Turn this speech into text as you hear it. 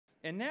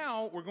And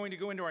now we're going to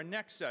go into our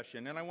next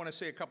session, and I want to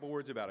say a couple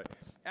words about it.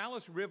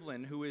 Alice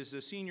Rivlin, who is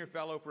a senior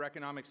fellow for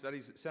economic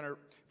studies at Center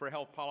for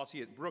Health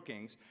Policy at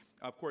Brookings.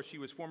 Of course, she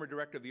was former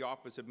director of the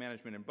Office of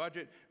Management and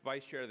Budget,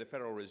 vice chair of the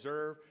Federal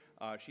Reserve.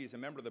 She is a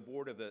member of the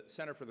board of the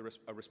Center for the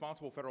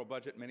Responsible Federal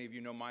Budget. Many of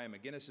you know Maya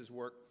McGinnis's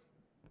work.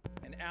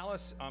 And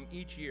Alice,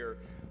 each year,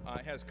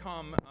 has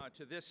come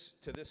to this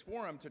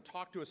forum to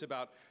talk to us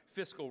about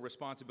fiscal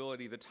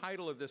responsibility. The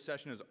title of this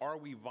session is, Are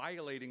We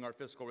Violating Our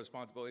Fiscal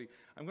Responsibility?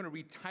 I'm going to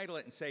retitle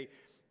it and say,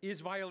 is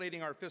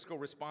violating our fiscal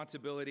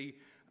responsibility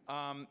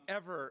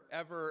ever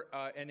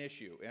an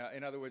issue?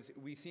 In other words,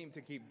 we seem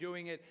to keep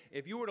doing it.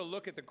 If you were to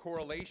look at the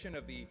correlation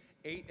of the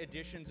 8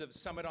 editions of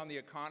Summit on the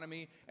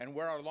Economy and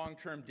where our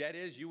long-term debt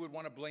is, you would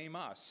want to blame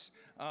us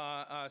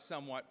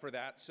somewhat for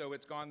that. So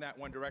it's gone that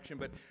one direction.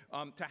 But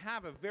to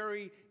have a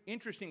very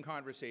interesting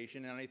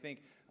conversation, and I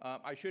think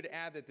I should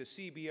add that the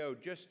CBO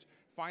just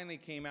finally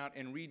came out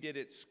and redid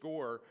its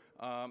score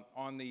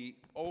on the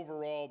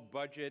overall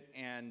budget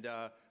and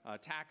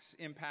tax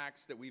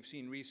impacts that we've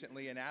seen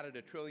recently, and added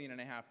 $1.5 trillion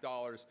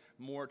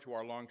more to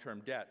our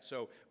long-term debt.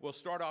 So we'll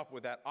start off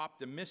with that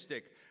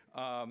optimistic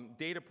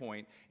data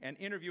point. And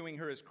interviewing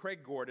her is Craig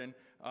Gordon,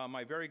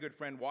 my very good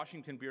friend,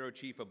 Washington bureau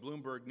chief of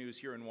Bloomberg News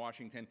here in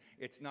Washington.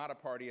 It's not a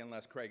party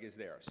unless Craig is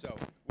there. So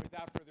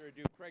without further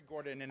ado, Craig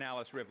Gordon and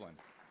Alice Rivlin.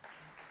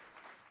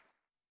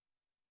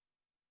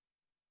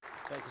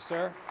 Thank you,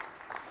 sir.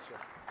 Sure.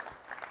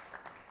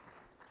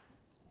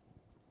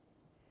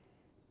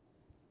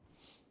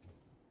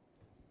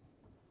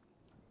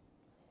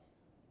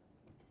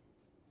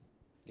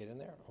 Get in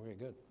there? Okay,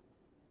 good.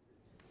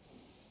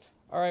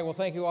 All right, well,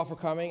 thank you all for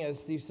coming. As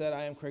Steve said,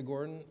 I am Craig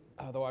Gordon,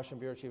 the Washington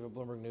bureau chief of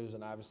Bloomberg News,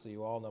 and obviously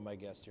you all know my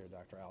guest here,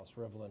 Dr. Alice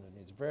Rivlin. It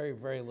needs very,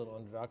 very little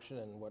introduction,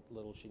 and what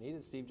little she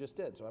needed, Steve just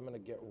did. So I'm going to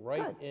get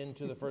right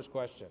into the first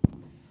question.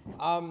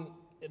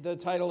 The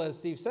title, as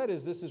Steve said,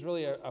 is this is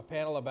really a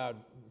panel about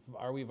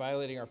are we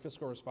violating our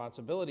fiscal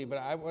responsibility? But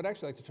I would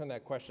actually like to turn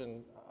that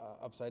question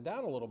upside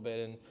down a little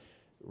bit and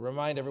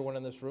remind everyone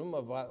in this room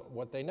of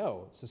what they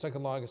know. It's the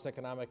second longest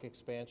economic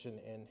expansion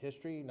in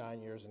history,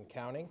 9 years and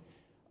counting.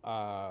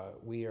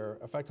 We are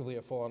effectively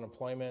at full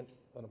unemployment.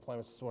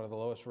 Unemployment is one of the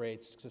lowest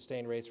rates,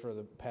 sustained rates for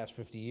the past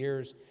 50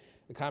 years.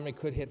 The economy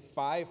could hit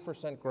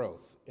 5%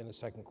 growth in the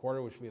second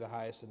quarter, which would be the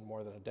highest in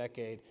more than a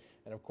decade.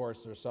 And of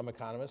course, there's some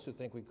economists who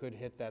think we could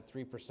hit that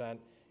 3%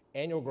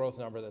 annual growth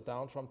number that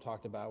Donald Trump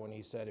talked about when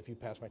he said, if you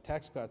pass my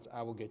tax cuts,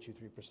 I will get you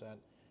 3%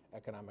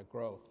 economic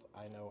growth.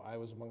 I know I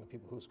was among the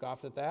people who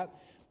scoffed at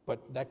that,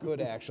 but that could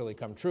actually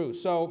come true.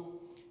 So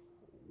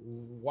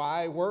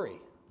why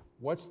worry?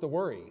 What's the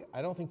worry?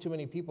 I don't think too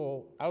many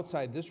people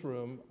outside this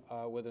room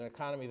with an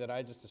economy that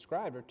I just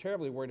described are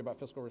terribly worried about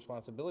fiscal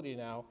responsibility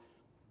now.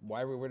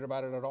 Why are we worried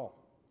about it at all?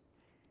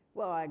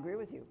 Well, I agree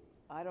with you.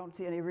 I don't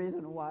see any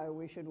reason why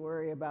we should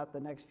worry about the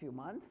next few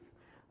months.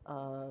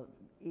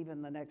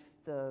 Even the next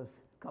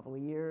couple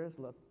of years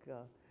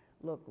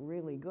look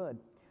really good.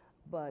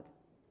 But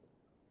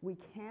we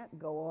can't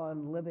go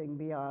on living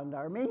beyond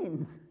our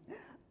means.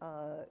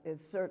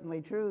 It's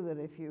certainly true that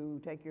if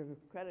you take your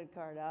credit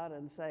card out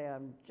and say,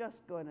 I'm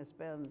just going to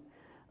spend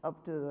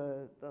up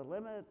to the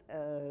limit,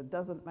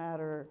 doesn't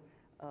matter,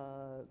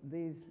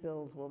 these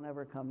bills will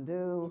never come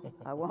due,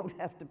 I won't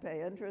have to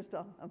pay interest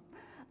on them,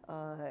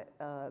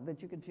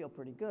 that you can feel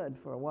pretty good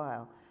for a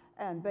while.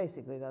 And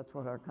basically that's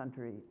what our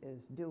country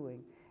is doing.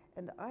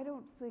 And I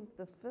don't think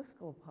the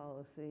fiscal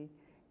policy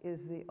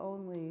is the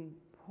only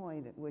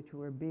point at which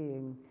we're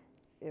being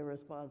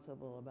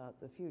irresponsible about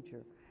the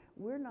future.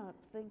 We're not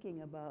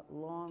thinking about the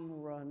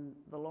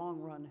long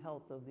run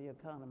health of the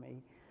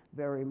economy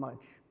very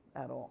much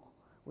at all.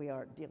 We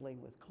are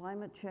dealing with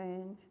climate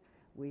change.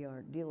 We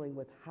are dealing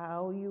with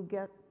how you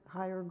get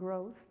higher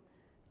growth.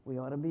 We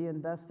ought to be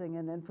investing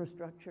in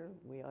infrastructure.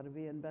 We ought to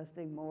be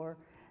investing more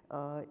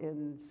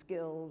in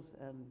skills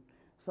and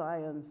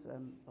science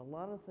and a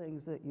lot of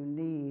things that you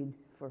need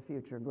for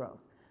future growth.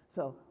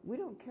 So we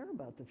don't care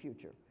about the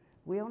future.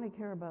 We only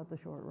care about the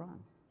short run.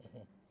 Mm-hmm.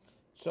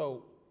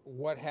 So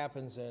what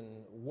happens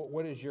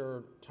what is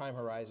your time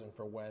horizon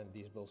for when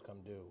these bills come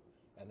due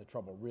and the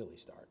trouble really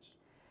starts?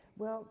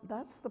 Well,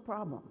 that's the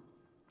problem.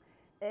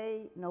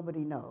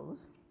 Nobody knows.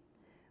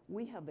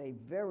 We have a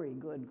very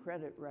good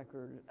credit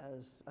record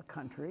as a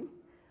country.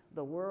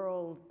 The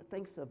world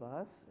thinks of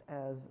us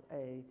as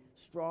a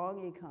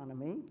strong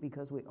economy,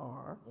 because we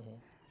are,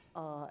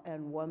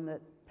 and one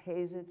that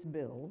pays its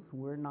bills.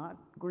 We're not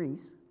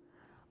Greece.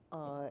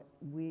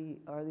 We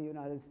are the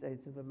United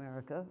States of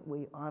America.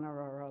 We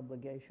honor our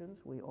obligations.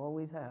 We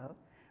always have.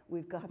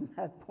 We've gotten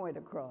that point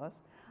across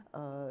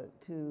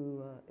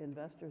to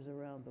investors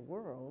around the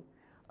world.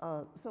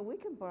 So we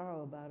can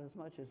borrow about as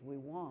much as we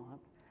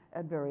want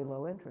at very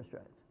low interest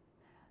rates.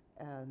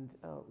 And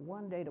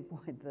one data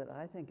point that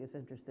I think is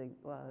interesting,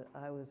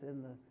 I was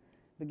in the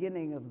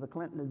beginning of the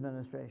Clinton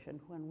administration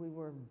when we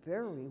were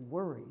very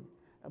worried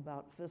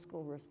about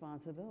fiscal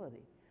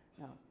responsibility.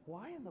 Now,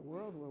 why in the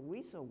world were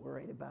we so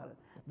worried about it?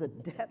 The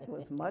debt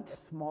was much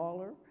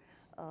smaller.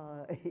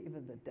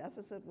 Even the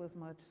deficit was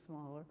much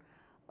smaller.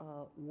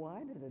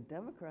 why did a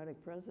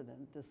Democratic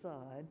president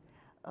decide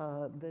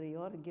that he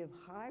ought to give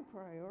high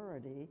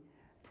priority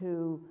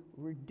to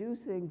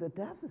reducing the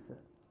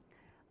deficit?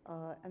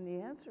 And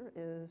the answer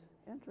is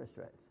interest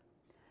rates.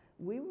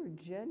 We were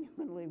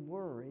genuinely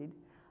worried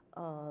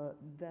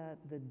that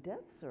the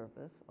debt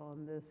service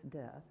on this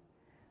debt,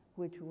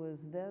 which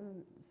was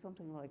then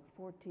something like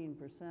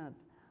 14%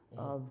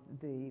 of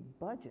the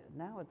budget,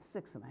 now it's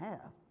 6.5%,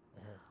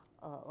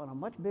 on a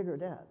much bigger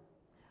debt.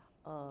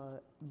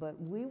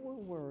 But we were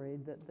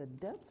worried that the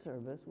debt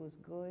service was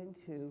going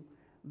to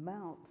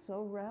mount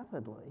so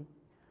rapidly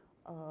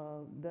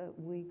that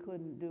we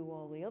couldn't do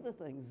all the other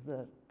things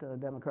that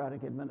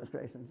Democratic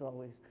administrations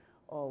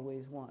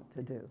always want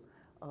to do.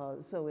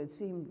 So it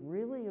seemed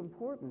really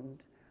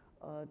important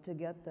to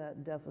get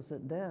that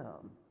deficit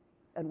down.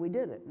 And we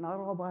did it, not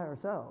all by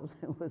ourselves.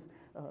 It was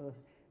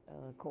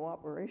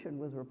cooperation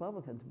with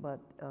Republicans, but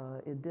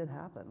it did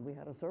happen. We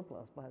had a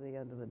surplus by the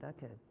end of the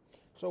decade.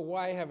 So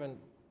why haven't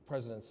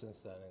presidents since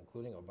then,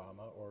 including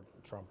Obama or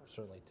Trump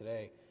certainly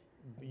today,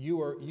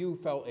 you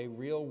felt a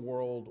real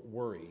world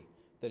worry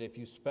that if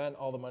you spent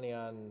all the money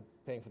on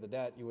paying for the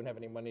debt, you wouldn't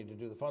have any money to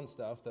do the fun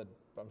stuff that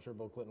I'm sure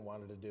Bill Clinton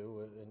wanted to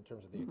do in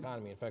terms of the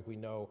economy. In fact, we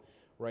know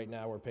right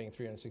now we're paying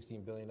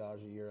 $316 billion a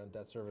year on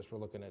debt service. We're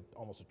looking at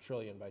almost $1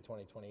 trillion by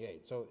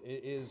 2028. So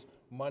it is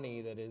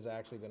money that is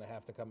actually going to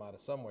have to come out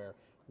of somewhere.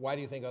 Why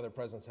do you think other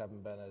presidents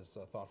haven't been as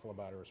thoughtful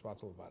about it or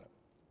responsible about it?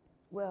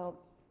 Well,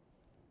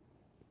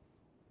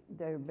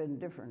 there have been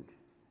different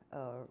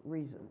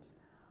reasons.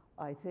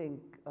 I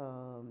think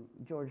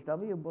George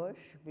W. Bush,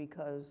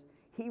 because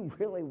he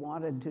really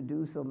wanted to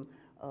do some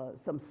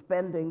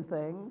spending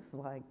things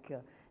like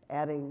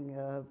adding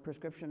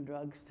prescription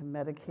drugs to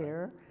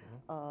Medicare,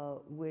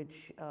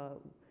 which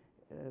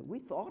we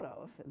thought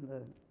of in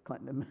the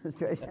Clinton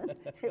administration.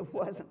 It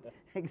wasn't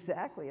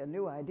exactly a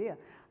new idea,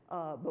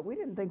 but we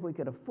didn't think we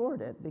could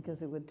afford it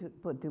because it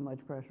would put too much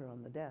pressure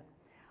on the debt.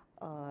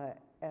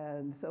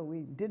 And so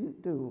we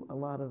didn't do a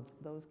lot of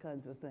those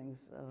kinds of things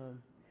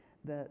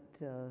that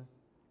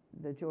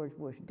George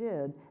Bush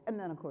did. And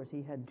then, of course,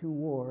 he had 2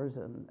 wars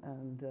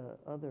and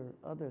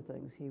other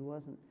things. He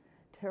wasn't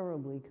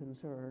terribly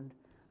concerned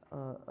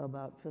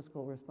about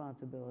fiscal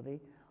responsibility,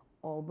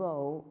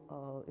 although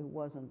it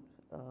wasn't,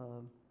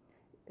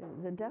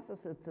 the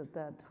deficits at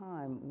that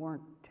time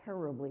weren't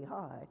terribly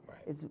high. Right.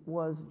 It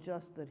was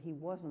just that he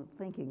wasn't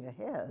thinking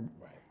ahead.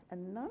 Right.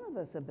 And none of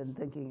us have been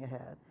thinking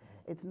ahead.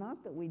 It's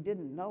not that we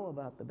didn't know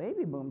about the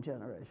baby boom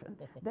generation.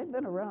 They've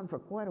been around for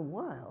quite a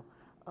while.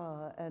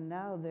 And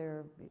now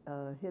they're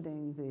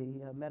hitting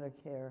the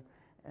Medicare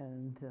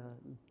and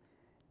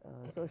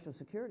Social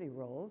Security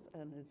rolls,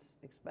 and it's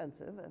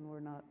expensive, and we're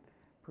not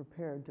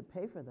prepared to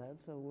pay for that,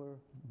 so we're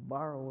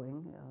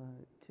borrowing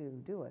to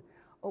do it.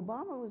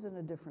 Obama was in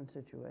a different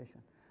situation.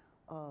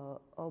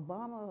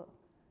 Obama,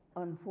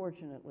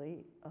 unfortunately,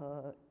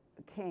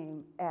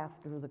 came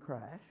after the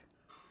crash.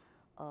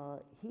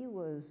 He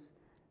was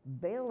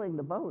bailing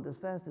the boat as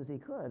fast as he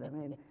could. I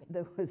mean,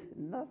 there was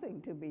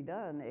nothing to be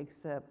done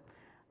except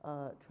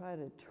try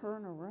to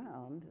turn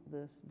around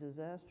this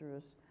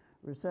disastrous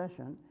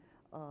recession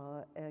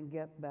and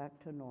get back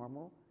to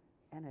normal,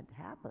 and it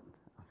happened.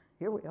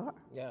 Here we are.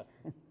 Yeah,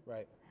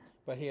 right.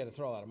 But he had to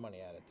throw a lot of money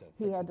at it to fix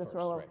He had it to first,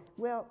 throw, right.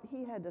 well,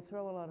 he had to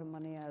throw a lot of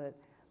money at it,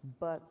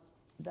 but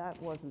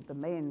that wasn't the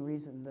main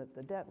reason that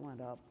the debt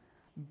went up.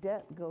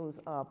 Debt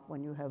goes up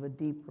when you have a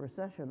deep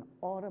recession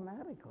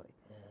automatically.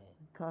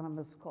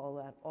 Economists call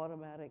that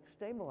automatic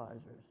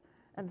stabilizers.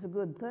 And it's a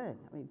good thing.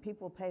 I mean,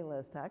 people pay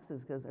less taxes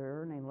because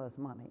they're earning less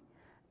money.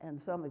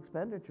 And some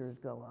expenditures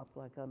go up,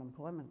 like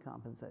unemployment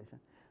compensation.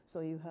 So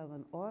you have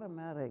an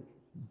automatic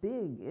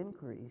big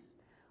increase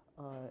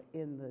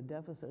in the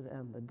deficit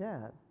and the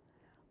debt.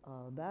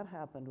 That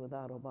happened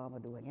without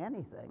Obama doing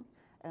anything.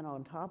 And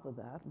on top of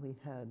that, we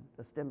had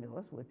a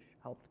stimulus, which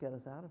helped get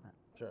us out of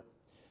it. Sure.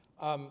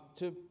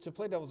 To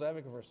play devil's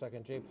advocate for a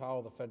second, Jay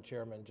Powell, the Fed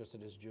chairman, just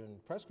at his June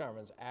press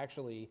conference,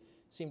 actually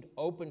seemed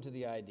open to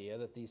the idea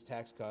that these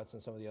tax cuts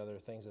and some of the other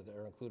things that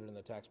are included in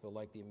the tax bill,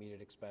 like the immediate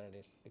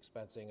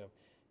expensing of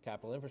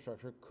capital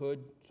infrastructure,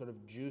 could sort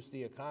of juice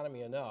the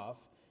economy enough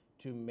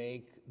to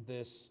make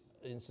this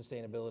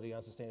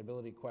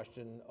unsustainability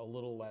question a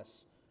little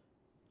less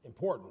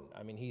important.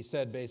 I mean, he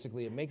said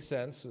basically it makes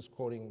sense, is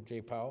quoting Jay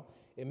Powell,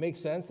 it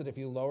makes sense that if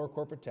you lower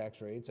corporate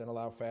tax rates and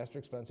allow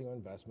faster expensing of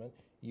investment,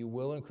 you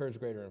will encourage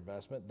greater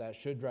investment. That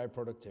should drive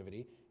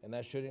productivity, and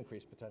that should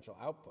increase potential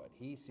output.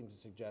 He seems to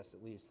suggest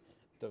at least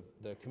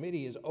the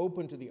committee is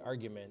open to the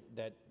argument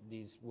that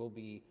these will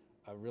be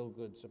a real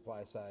good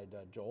supply-side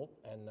jolt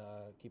and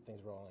keep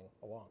things rolling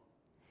along.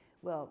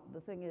 Well,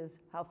 the thing is,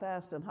 how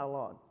fast and how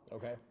long?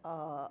 Okay.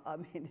 I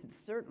mean,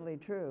 it's certainly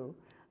true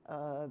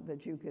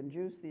that you can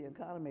juice the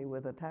economy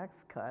with a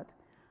tax cut,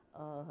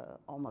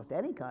 almost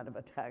any kind of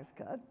a tax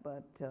cut,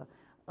 but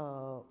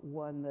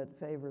one that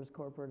favors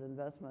corporate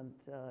investment,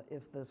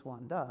 if this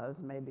one does.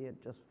 Maybe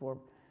it just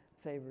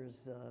favors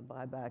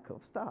buyback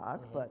of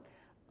stock, but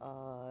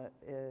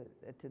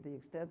to the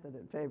extent that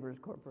it favors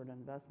corporate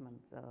investment,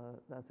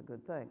 that's a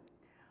good thing.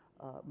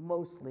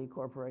 Mostly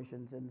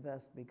corporations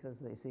invest because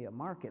they see a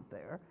market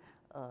there,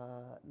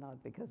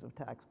 not because of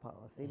tax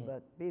policy,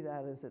 but be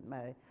that as it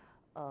may,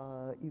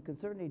 you can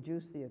certainly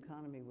juice the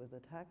economy with a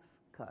tax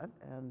cut,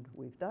 and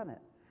we've done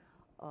it.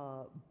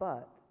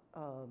 But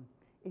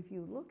if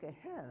you look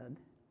ahead,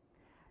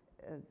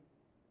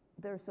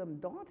 there's some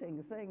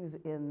daunting things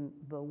in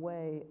the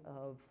way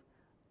of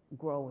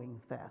growing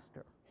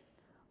faster.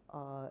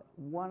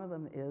 One of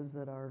them is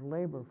that our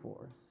labor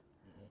force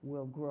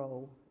will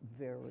grow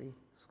very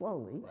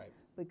slowly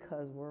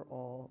because we're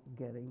all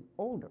getting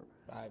older.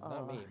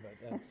 Not me, but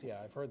that's,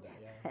 yeah, I've heard that,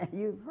 yeah.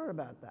 You've heard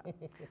about that.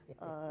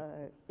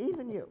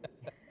 Even you.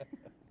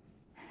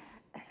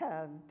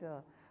 And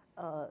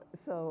a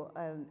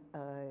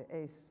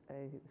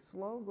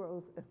slow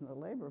growth in the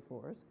labor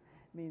force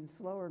means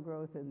slower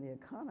growth in the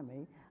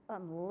economy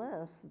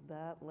unless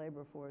that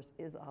labor force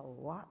is a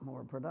lot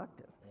more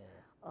productive.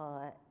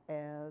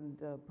 And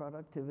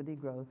productivity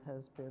growth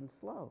has been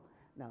slow.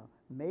 Now,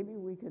 maybe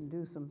we can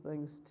do some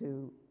things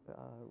to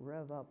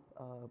rev up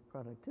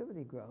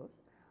productivity growth.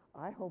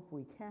 I hope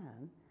we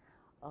can.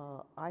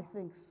 I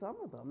think some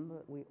of them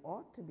that we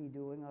ought to be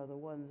doing are the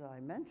ones I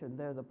mentioned.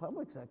 They're the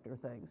public sector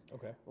things.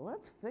 Okay.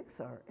 Let's fix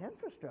our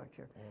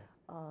infrastructure.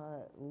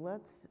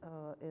 Let's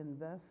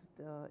invest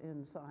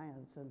in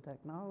science and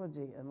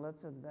technology, and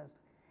let's invest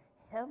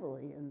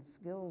heavily in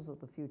skills of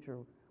the future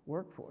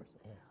workforce.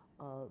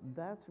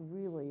 That's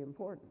really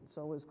important.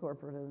 So is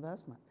corporate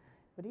investment.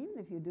 But even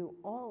if you do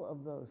all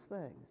of those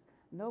things,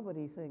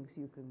 nobody thinks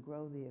you can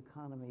grow the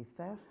economy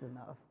fast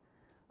enough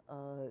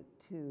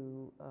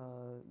to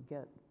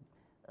get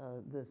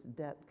this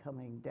debt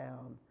coming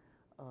down.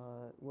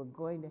 We're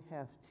going to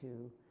have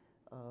to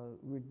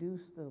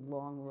reduce the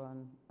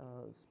long-run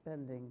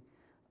spending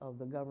of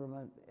the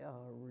government,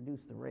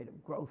 reduce the rate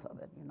of growth of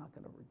it. You're not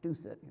going to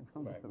reduce it.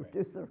 You're going to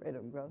reduce the rate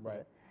of growth of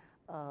it,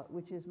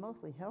 which is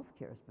mostly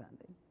healthcare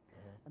spending.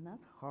 And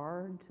that's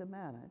hard to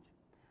manage.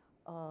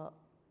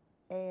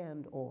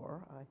 And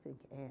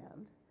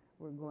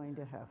we're going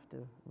to have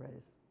to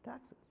raise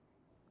taxes.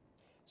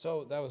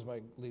 So that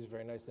leads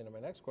very nicely into my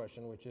next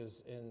question, which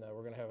is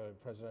we're going to have a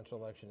presidential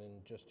election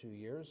in just 2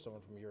 years.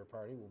 Someone from your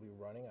party will be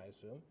running, I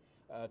assume,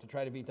 to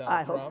try to beat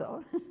Donald Trump. I hope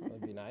so.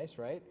 That'd be nice,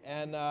 right?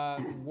 And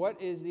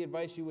what is the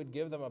advice you would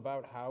give them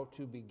about how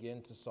to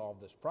begin to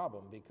solve this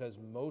problem? Because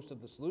most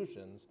of the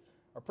solutions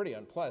are pretty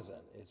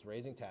unpleasant. It's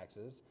raising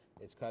taxes,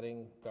 it's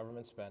cutting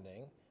government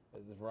spending,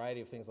 the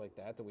variety of things like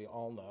that we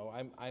all know.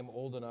 I'm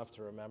old enough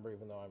to remember,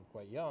 even though I'm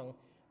quite young,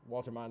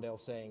 Walter Mondale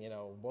saying,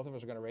 both of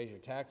us are going to raise your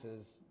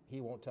taxes. He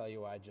won't tell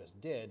you I just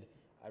did.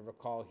 I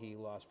recall he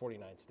lost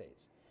 49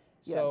 states.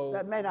 Yes, So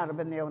that may not have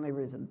been the only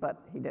reason,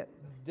 but he did.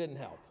 Didn't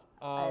help.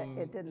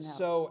 It didn't help.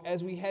 So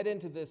as we head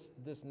into this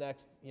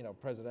next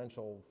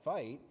presidential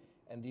fight,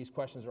 and these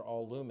questions are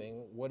all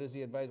looming, what is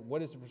the advice?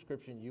 What is the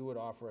prescription you would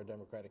offer a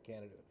Democratic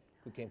candidate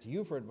who came to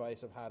you for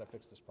advice of how to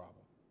fix this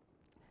problem?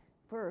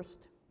 First,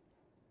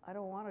 I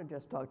don't want to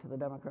just talk to the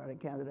Democratic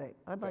candidate.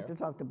 I'd like Fair.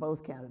 to talk to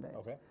both candidates.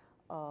 Okay.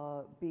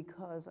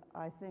 Because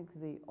I think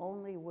the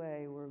only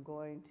way we're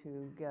going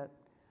to get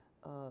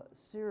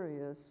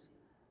serious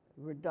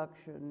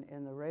reduction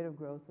in the rate of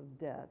growth of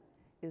debt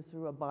is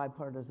through a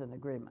bipartisan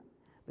agreement.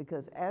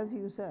 Because as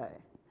you say,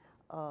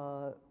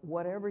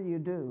 whatever you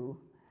do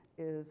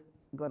is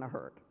going to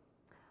hurt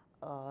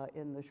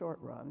in the short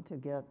run to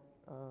get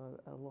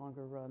a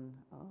longer run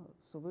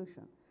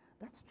solution.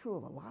 That's true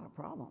of a lot of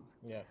problems.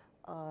 Yeah.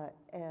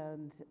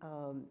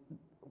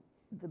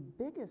 The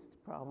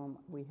biggest problem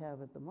we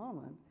have at the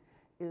moment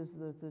is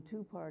that the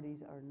two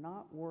parties are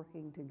not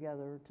working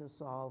together to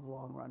solve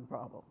long-run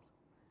problems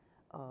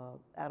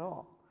at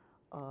all.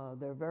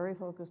 They're very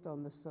focused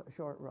on the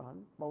short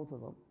run, both of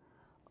them,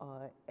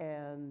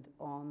 and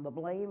on the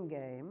blame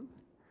game.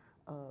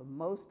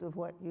 Most of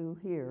what you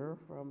hear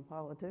from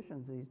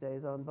politicians these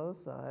days on both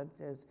sides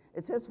is,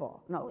 it's his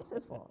fault. No, it's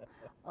his fault.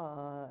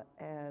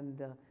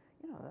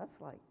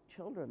 That's like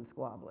children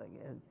squabbling.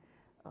 And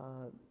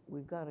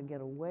we've got to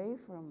get away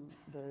from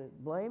the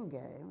blame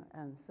game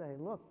and say,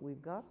 look,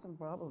 we've got some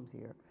problems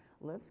here.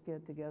 Let's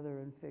get together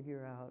and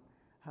figure out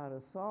how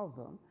to solve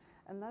them.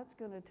 And that's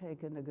going to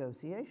take a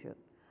negotiation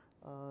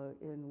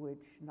in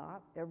which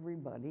not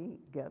everybody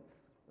gets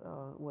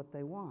what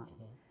they want.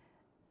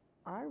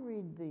 I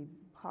read the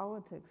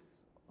politics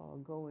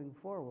going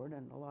forward,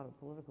 and a lot of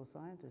political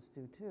scientists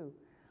do too,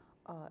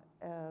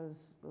 as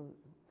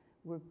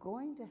we're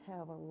going to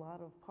have a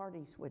lot of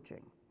party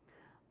switching.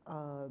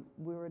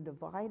 We're a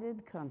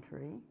divided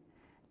country,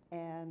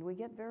 and we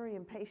get very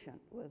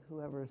impatient with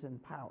whoever's in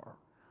power.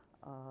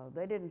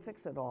 They didn't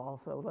fix it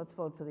all, so let's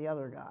vote for the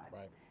other guy.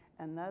 Right.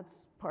 And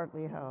that's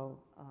partly how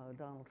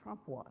Donald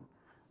Trump won.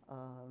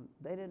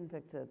 They didn't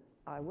fix it,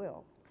 I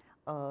will.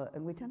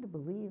 And we tend to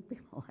believe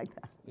people like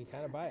that. We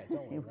kind of buy it,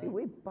 don't we? Right?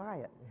 We buy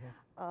it.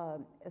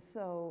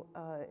 So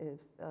if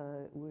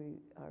we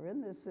are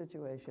in this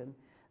situation,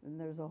 then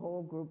there's a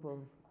whole group of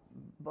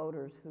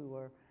voters who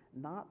are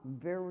not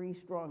very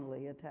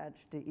strongly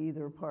attached to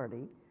either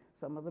party.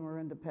 Some of them are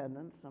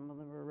independents, some of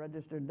them are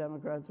registered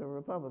Democrats or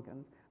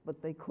Republicans,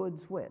 but they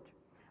could switch.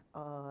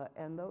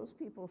 And those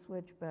people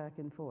switch back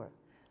and forth.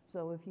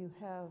 So if you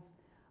have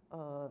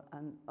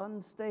an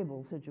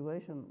unstable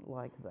situation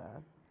like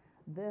that,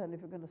 then if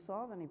you're going to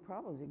solve any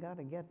problems, you got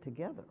to get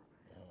together.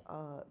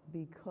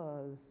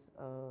 Because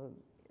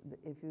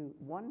if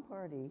one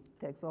party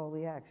takes all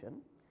the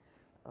action,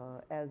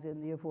 as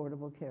in the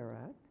Affordable Care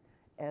Act,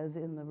 as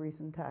in the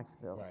recent tax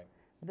bill, Right.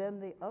 then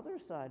the other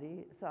side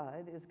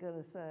is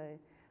going to say,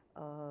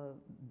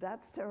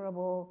 that's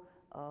terrible,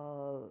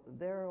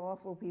 they're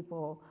awful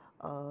people,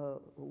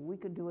 we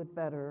could do it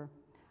better.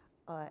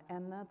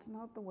 And that's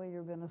not the way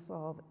you're going to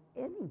solve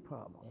any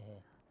problem.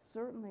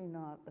 Certainly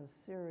not a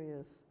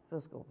serious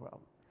fiscal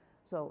problem.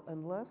 So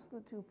unless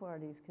the two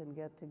parties can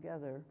get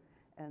together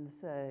and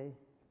say,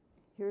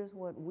 here's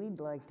what we'd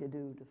like to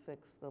do to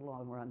fix the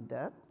long-run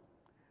debt,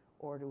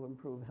 or to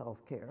improve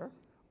health care,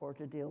 or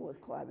to deal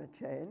with climate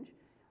change,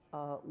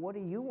 what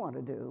do you want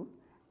to do?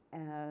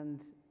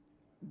 And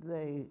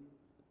they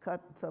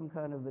cut some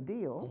kind of a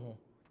deal.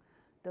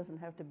 Doesn't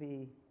have to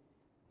be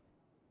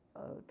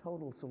a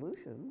total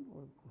solution.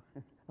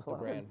 The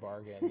grand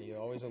bargain, the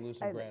always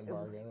elusive grand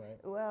bargain,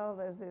 right? Well,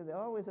 there's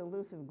always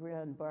elusive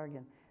grand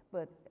bargain,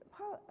 but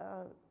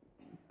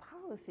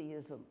policy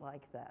isn't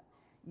like that.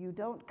 You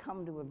don't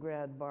come to a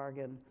grand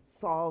bargain,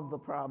 solve the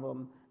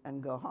problem,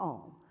 and go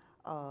home.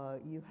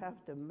 You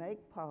have to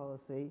make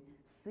policy,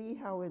 see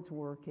how it's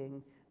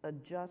working,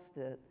 adjust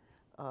it,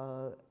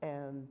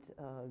 and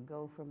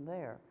go from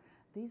there.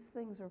 These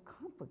things are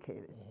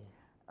complicated.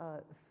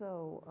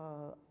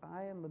 So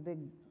I am a big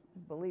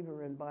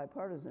believer in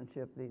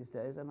bipartisanship these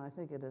days, and I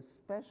think it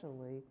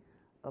especially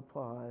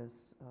applies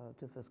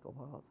to fiscal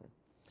policy.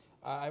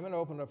 I'm going to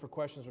open it up for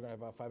questions. We're going to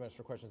have about 5 minutes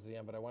for questions at the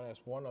end, but I want to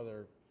ask one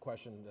other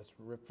question that's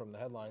ripped from the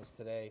headlines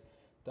today.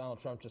 Donald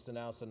Trump just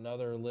announced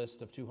another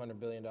list of $200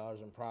 billion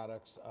in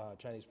products,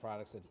 Chinese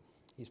products that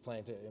he's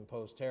planning to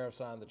impose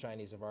tariffs on. The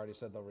Chinese have already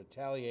said they'll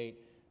retaliate.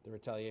 The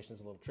retaliation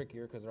is a little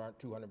trickier because there aren't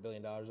 $200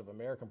 billion of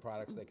American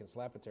products they can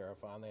slap a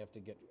tariff on. They have to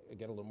get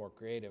a little more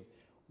creative.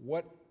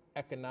 What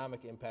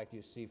economic impact do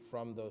you see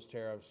from those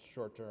tariffs,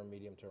 short-term,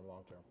 medium-term,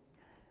 long-term?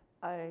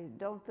 I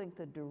don't think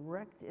the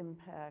direct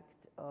impact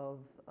of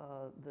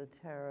the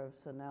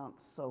tariffs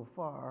announced so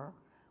far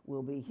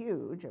will be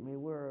huge. I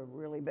mean, we're a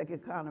really big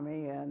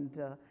economy, and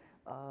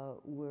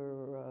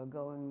we're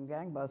going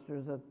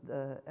gangbusters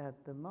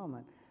at the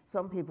moment.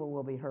 Some people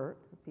will be hurt,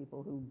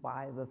 people who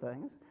buy the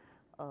things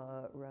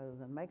rather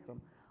than make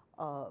them.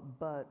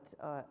 But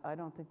I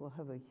don't think we'll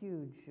have a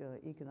huge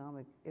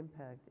economic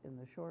impact in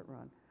the short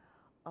run.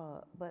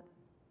 But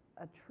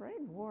a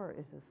trade war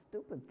is a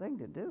stupid thing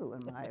to do,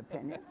 in my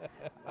opinion.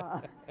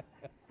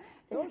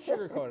 Don't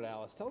sugarcoat it,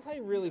 Alice. Tell us how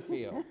you really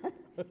feel.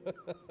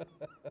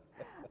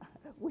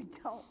 We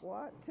don't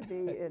want to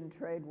be in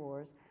trade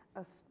wars,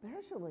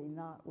 especially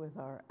not with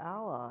our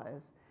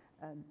allies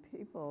and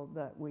people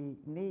that we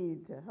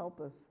need to help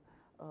us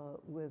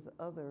with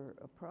other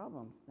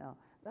problems. Now,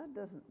 that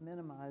doesn't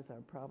minimize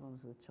our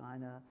problems with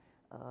China.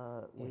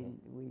 We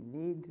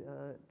need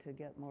to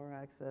get more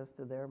access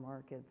to their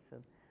markets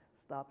and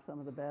stop some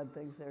of the bad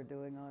things they're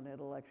doing on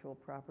intellectual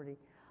property.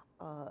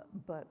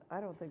 But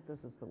I don't think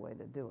this is the way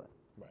to do it.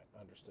 Right,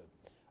 understood.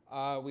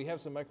 We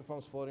have some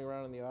microphones floating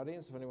around in the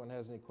audience. If anyone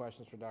has any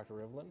questions for Dr.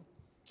 Rivlin,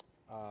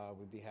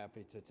 we'd be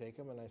happy to take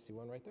them, and I see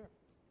one right there.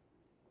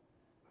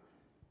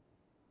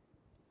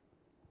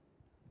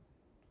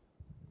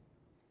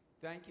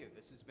 Thank you.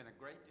 This has been a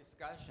great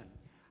discussion.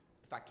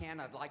 If I can,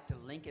 I'd like to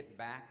link it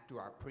back to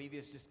our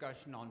previous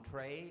discussion on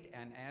trade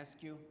and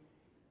ask you,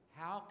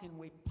 how can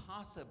we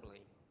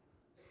possibly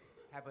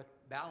have a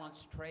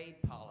balanced trade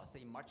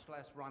policy, much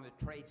less run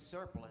a trade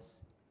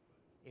surplus,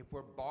 if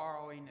we're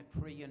borrowing $1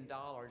 trillion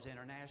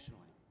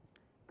internationally?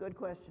 Good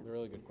question. A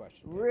really good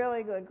question.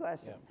 Really good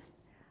question.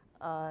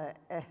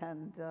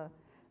 Yeah.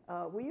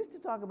 We used to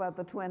talk about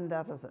the twin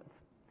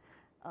deficits,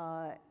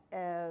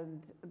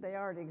 and they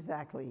aren't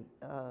exactly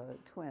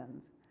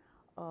twins.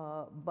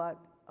 But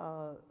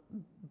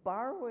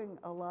borrowing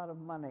a lot of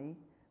money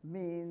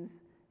means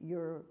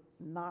you're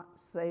not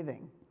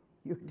saving.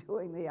 You're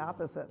doing the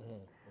opposite.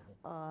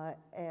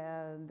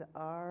 And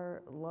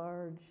our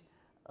large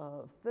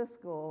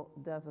fiscal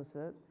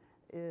deficit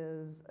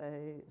is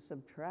a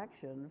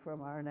subtraction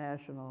from our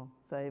national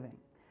saving.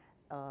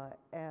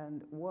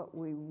 And what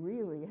we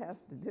really have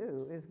to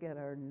do is get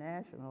our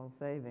national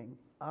saving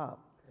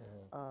up.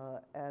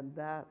 And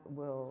that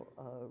will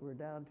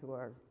redound to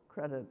our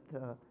credit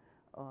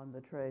on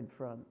the trade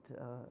front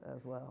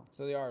as well.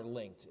 So they are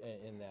linked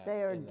in that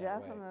They are in that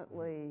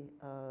definitely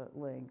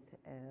linked,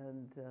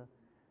 and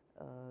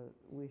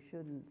we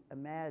shouldn't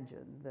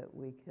imagine that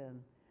we can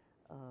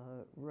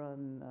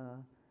run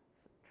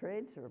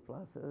trade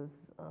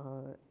surpluses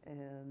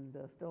and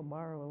still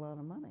borrow a lot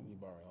of money. You're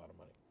borrowing a lot of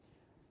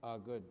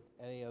money. Good.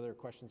 Any other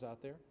questions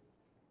out there?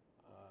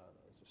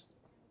 Just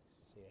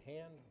see a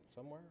hand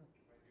somewhere.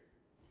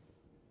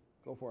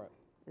 Go for it.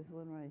 There's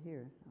one right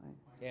here.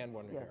 And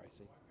one right Yeah. here, I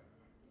see.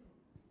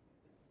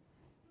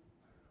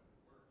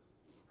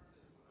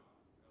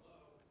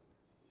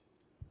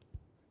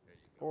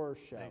 Or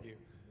shout. Thank you.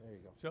 There you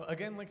go. So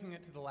again, linking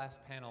it to the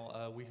last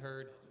panel, we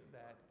heard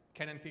that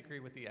Ken and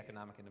Fikri with the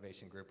Economic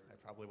Innovation Group, I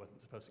probably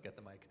wasn't supposed to get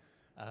the mic,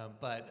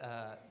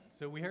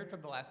 so we heard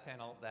from the last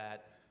panel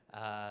that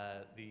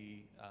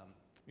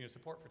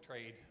support for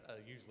trade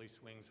usually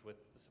swings with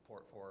the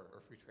support for,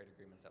 or free trade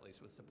agreements at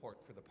least, with support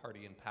for the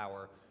party in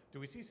power. Do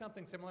we see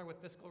something similar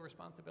with fiscal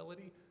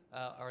responsibility?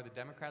 Are the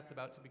Democrats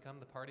about to become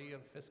the party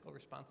of fiscal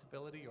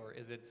responsibility, or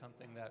is it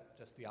something that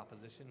just the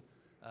opposition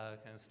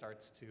kind of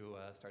starts to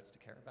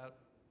care about?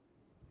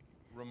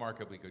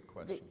 Remarkably good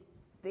question.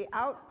 The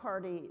out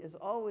party is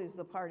always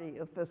the party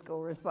of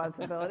fiscal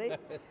responsibility.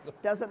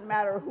 Doesn't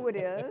matter who it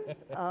is.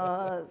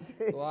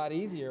 It's a lot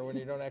easier when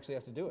you don't actually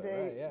have to do it,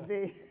 right?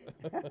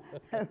 Yeah.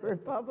 The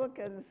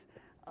Republicans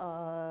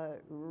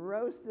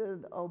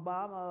roasted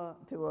Obama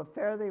to a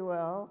fare thee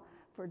well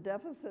for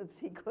deficits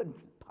he couldn't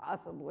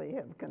possibly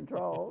have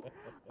controlled.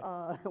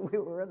 We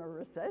were in a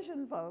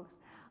recession, folks,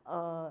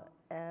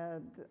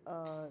 and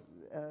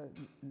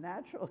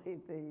naturally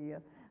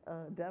the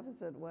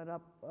deficit went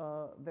up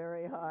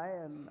very high,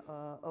 and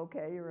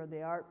okay, you're in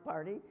the art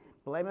party,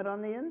 blame it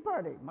on the in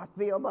party. Must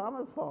be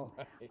Obama's fault.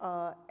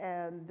 Right.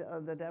 And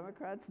the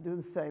Democrats do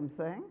the same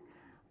thing,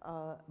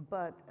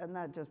 and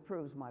that just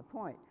proves my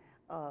point.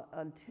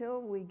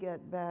 Until we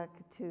get back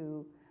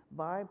to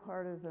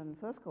bipartisan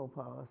fiscal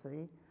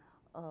policy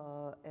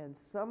and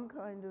some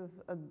kind of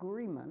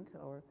agreement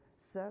or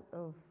set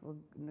of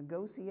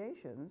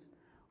negotiations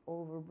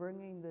over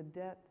bringing the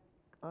debt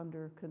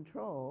under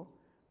control,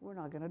 we're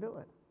not going to do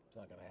it. It's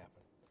not going to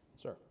happen.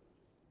 Sir.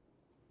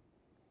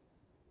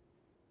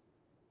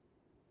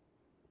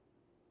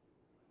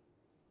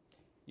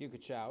 You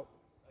could shout.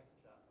 I can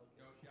shout. Okay.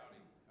 No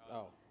shouting.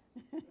 Oh.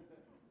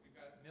 We've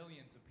got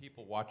millions of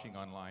people watching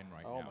online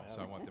right now,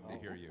 so I want them to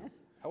hear you.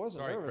 I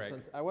wasn't Sorry, nervous.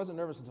 Craig. I wasn't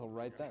nervous until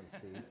right then,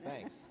 Steve.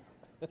 Thanks.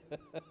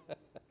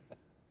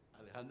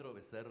 Alejandro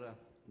Becerra,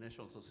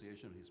 National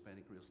Association of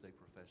Hispanic Real Estate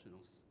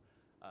Professionals.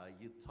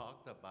 You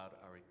talked about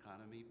our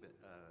economy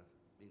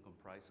being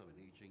comprised of an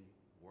aging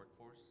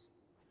workforce.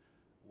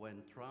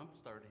 When Trump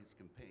started his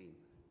campaign,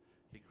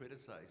 he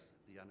criticized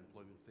the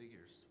unemployment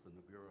figures from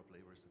the Bureau of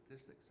Labor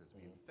Statistics as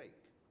being fake.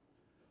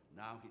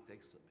 Now he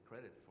takes the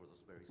credit for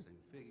those very same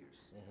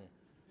figures.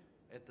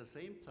 At the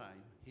same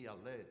time, he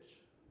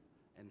alleged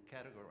and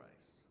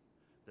categorized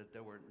that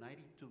there were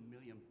 92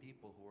 million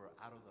people who were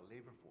out of the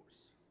labor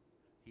force.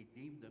 He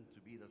deemed them to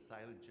be the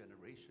silent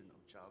generation of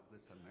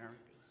jobless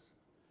Americans.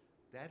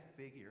 That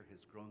figure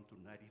has grown to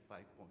 95.5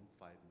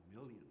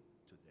 million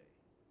today.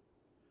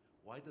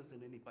 Why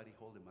doesn't anybody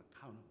hold him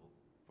accountable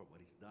for what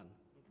he's done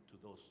to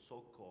those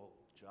so-called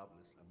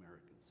jobless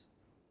Americans?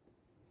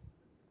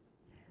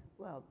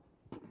 Well,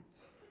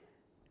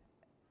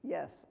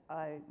 yes,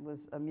 I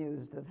was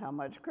amused at how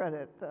much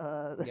credit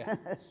Yes.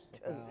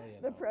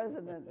 the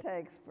president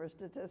takes for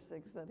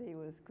statistics that he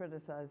was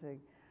criticizing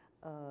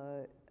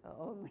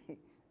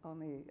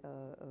only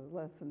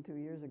less than 2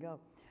 years ago.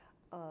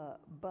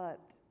 But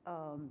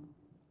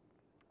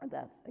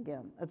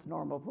that's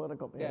normal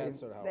political behavior, that's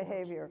sort of how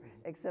it works.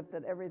 Except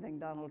that everything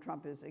Donald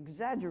Trump is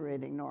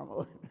exaggerating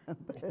normal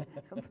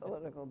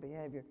political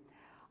behavior.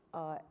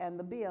 And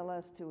the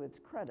BLS, to its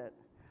credit,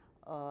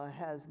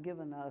 has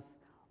given us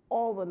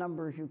all the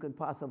numbers you could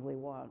possibly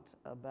want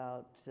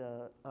about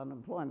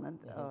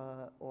unemployment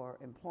or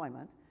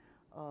employment,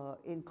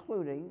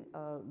 including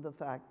the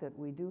fact that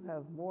we do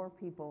have more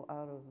people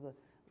out of the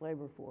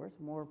labor force,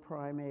 more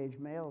prime age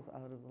males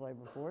out of the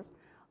labor force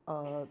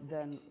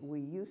than we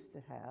used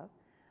to have.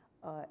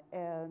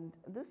 And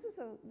this is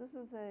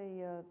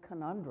a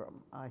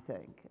conundrum, I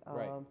think.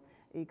 Right.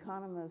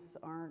 Economists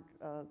aren't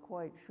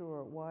quite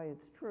sure why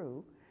it's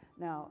true.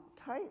 Now,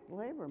 tight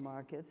labor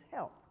markets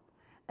help,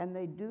 and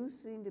they do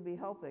seem to be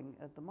helping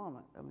at the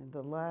moment. I mean,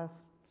 the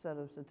last set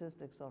of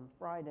statistics on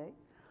Friday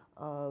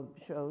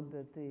showed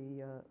that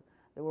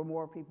there were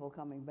more people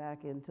coming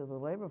back into the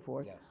labor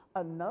force, yes.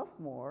 Enough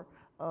more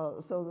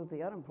so that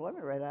the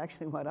unemployment rate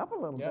actually went up a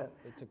little bit,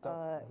 it ticked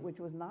up. which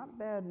was not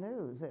bad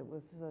news. It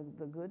was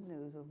the good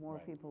news of more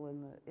Right. people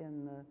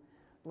in the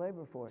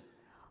labor force.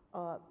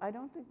 I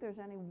don't think there's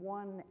any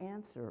one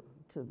answer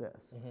to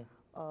this.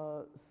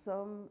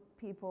 Some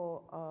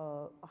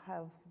people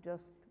have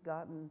just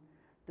gotten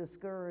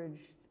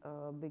discouraged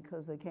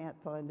because they can't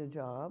find a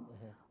job,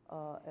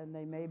 and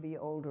they may be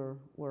older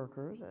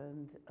workers,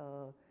 and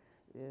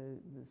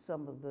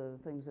some of the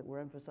things that were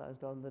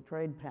emphasized on the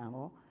trade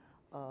panel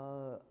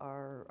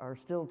are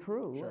still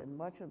true. Sure. In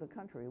much of the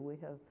country.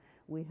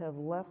 We have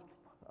left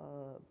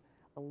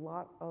a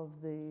lot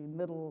of the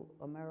middle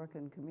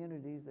American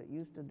communities that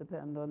used to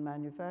depend on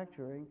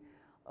manufacturing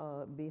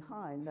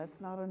behind. That's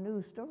not a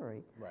new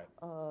story, Right.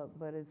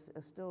 but it's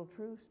a still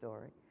true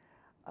story.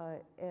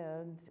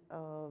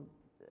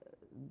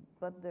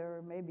 But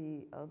there may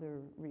be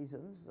other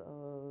reasons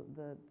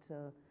that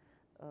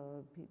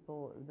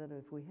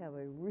if we have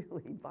a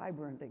really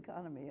vibrant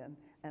economy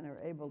and are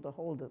able to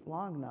hold it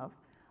long enough,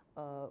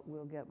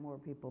 we'll get more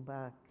people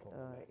back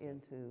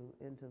into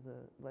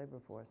the labor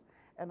force.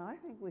 And I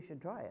think we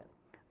should try it.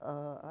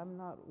 I'm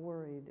not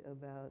worried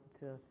about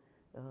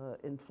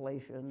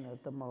inflation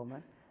at the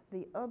moment.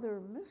 The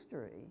other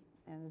mystery,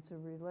 and it's a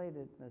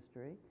related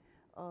mystery,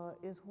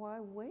 is why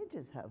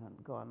wages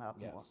haven't gone up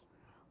Yes.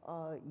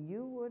 more.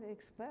 You would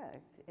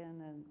expect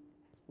in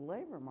a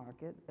labor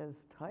market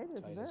as tight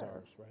as Tight this as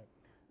ours, right?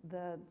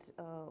 that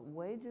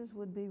wages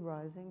would be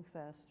rising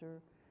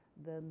faster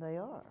than they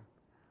are.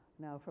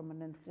 Now, from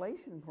an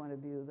inflation point of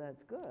view,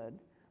 that's good,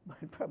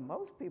 but from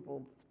most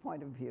people's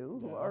point of view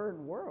who Yeah.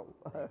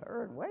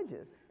 earn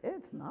wages,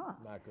 it's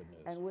not. Not good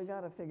news. And we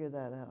got to figure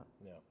that out.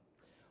 Yeah.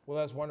 Well,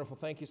 that's wonderful.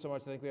 Thank you so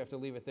much. I think we have to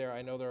leave it there.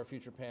 I know there are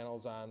future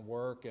panels on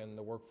work and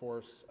the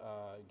workforce,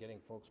 getting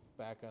folks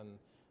back on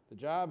the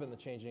job and the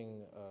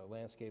changing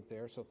landscape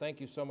there. So thank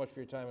you so much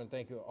for your time, and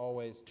thank you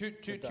always. Two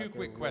to quick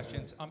Dr.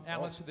 questions. Rivlin.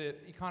 Alice, the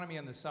Economy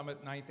on the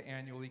Summit, 9th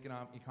Annual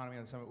Economy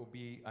on the Summit will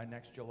be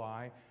next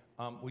July.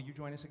 Will you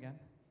join us again?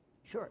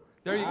 Sure.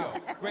 There you go.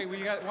 Great. Well,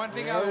 you got one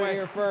thing You out of the heard it way.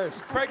 here first.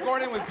 Craig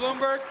Gordon with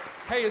Bloomberg.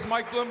 Hey, is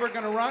Mike Bloomberg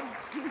going to run?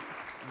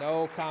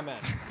 No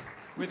comment.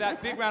 With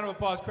that big round of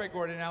applause, Craig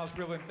Gordon and Alice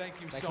Rivlin,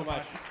 thank you Thanks so so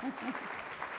much. much.